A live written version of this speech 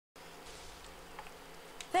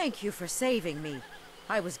Thank you for saving me.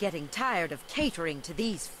 I was getting tired of catering to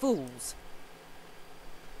these fools.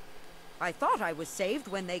 I thought I was saved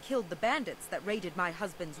when they killed the bandits that raided my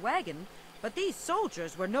husband's wagon, but these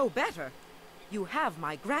soldiers were no better. You have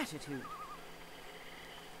my gratitude.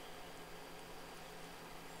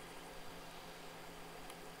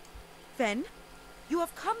 Fen, you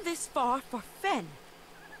have come this far for Fen.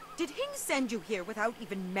 Did Hing send you here without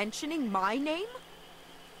even mentioning my name?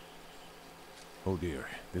 Oh dear,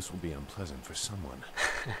 this will be unpleasant for someone.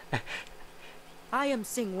 I am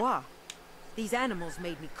Xinghua. These animals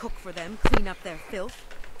made me cook for them, clean up their filth.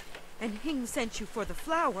 And Hing sent you for the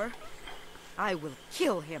flower. I will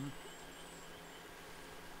kill him.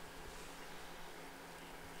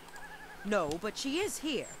 No, but she is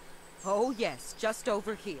here. Oh yes, just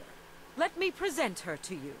over here. Let me present her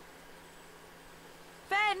to you.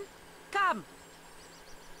 Fen, come!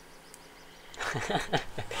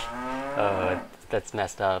 Oh, that's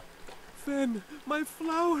messed up. Fen, my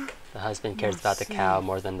flower! The husband cares about the cow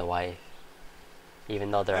more than the wife,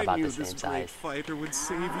 even though they're about the same size. I knew this great fighter would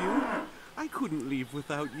save you. I couldn't leave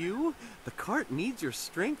without you. The cart needs your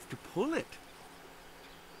strength to pull it.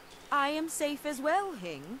 I am safe as well,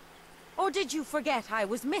 Hing. Or did you forget I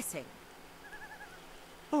was missing?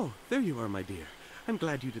 Oh, there you are, my dear. I'm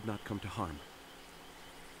glad you did not come to harm.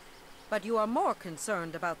 But you are more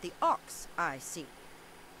concerned about the ox, I see.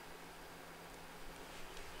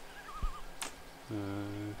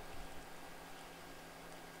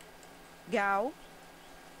 Gao?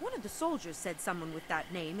 One of the soldiers said someone with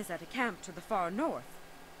that name is at a camp to the far north.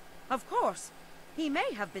 Of course, he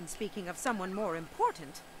may have been speaking of someone more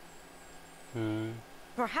important.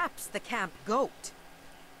 Perhaps the camp goat.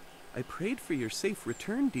 I prayed for your safe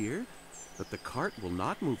return, dear, but the cart will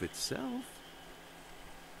not move itself.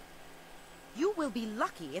 You will be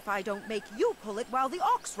lucky if I don't make you pull it while the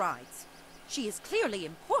ox rides. She is clearly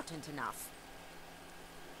important enough.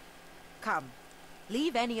 Come,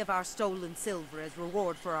 leave any of our stolen silver as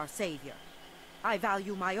reward for our savior. I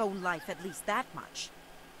value my own life at least that much.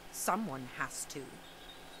 Someone has to.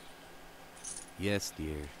 Yes,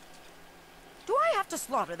 dear. Do I have to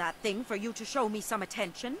slaughter that thing for you to show me some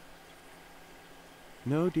attention?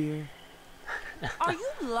 No, dear. Are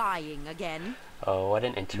you lying again? Oh, what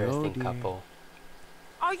an interesting dear. couple.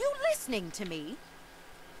 Are you listening to me?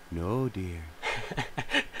 No, dear.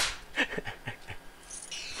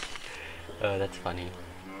 Oh, that's funny.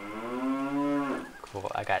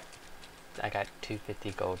 Cool. I got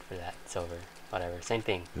 250 gold for that. Silver. Whatever. Same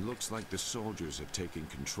thing. It looks like the soldiers have taken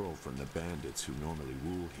control from the bandits who normally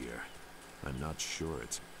rule here. I'm not sure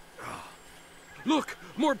it's... Look!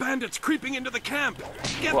 More bandits creeping into the camp!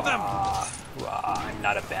 Get them! I'm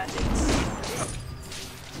not a bandit.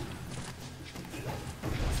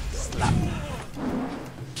 Slap.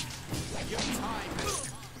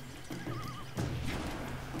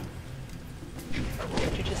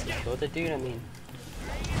 Did you just kill the dude? I mean...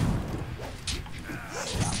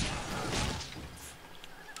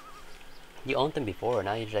 You owned them before,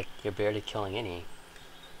 now you're barely killing any.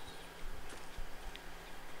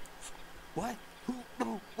 What? Who?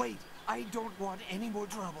 No, wait. I don't want any more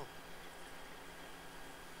trouble.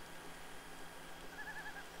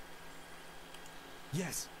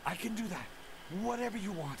 Yes, I can do that. Whatever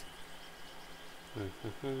you want.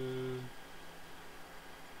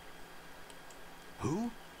 Who?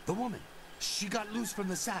 The woman. She got loose from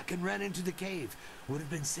the sack and ran into the cave. Would have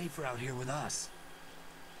been safer out here with us.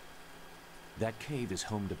 That cave is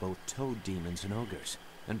home to both toad demons and ogres,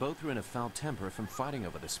 and both are in a foul temper from fighting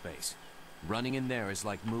over the space. Running in there is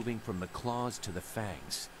like moving from the claws to the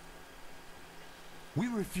fangs. We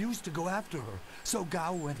refused to go after her, so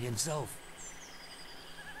Gao went himself.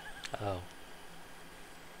 Oh.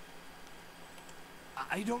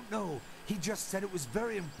 I don't know. He just said it was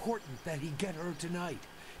very important that he get her tonight.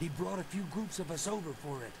 He brought a few groups of us over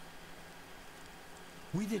for it.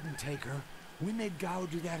 We didn't take her. We made Gao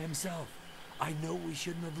do that himself. I know we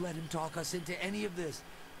shouldn't have let him talk us into any of this,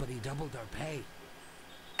 but he doubled our pay.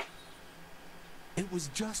 It was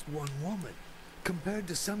just one woman. Compared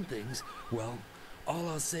to some things, well, all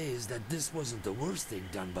I'll say is that this wasn't the worst thing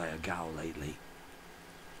done by a Gao lately.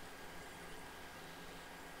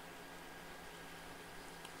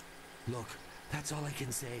 Look, that's all I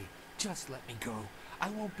can say. Just let me go. I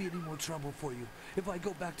won't be any more trouble for you. If I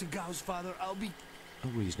go back to Gao's father, I'll be... A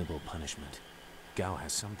reasonable punishment. Gao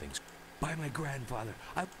has some things... By my grandfather,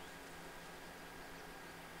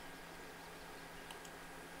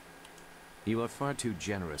 You are far too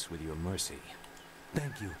generous with your mercy.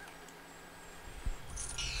 Thank you.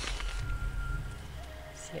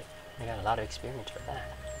 Sick. I got a lot of experience for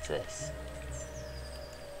that. What's this?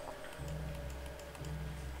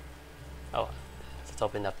 Oh, let's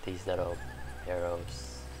open up these little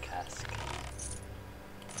arrows cask.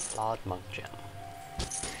 Flawed monk gem.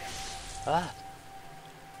 Ah!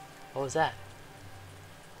 What was that?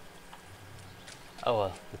 Oh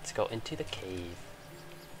well, let's go into the cave.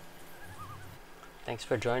 Thanks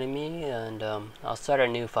for joining me, and I'll start a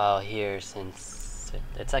new file here since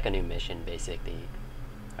it's like a new mission basically,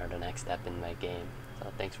 or the next step in my game.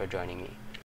 So thanks for joining me.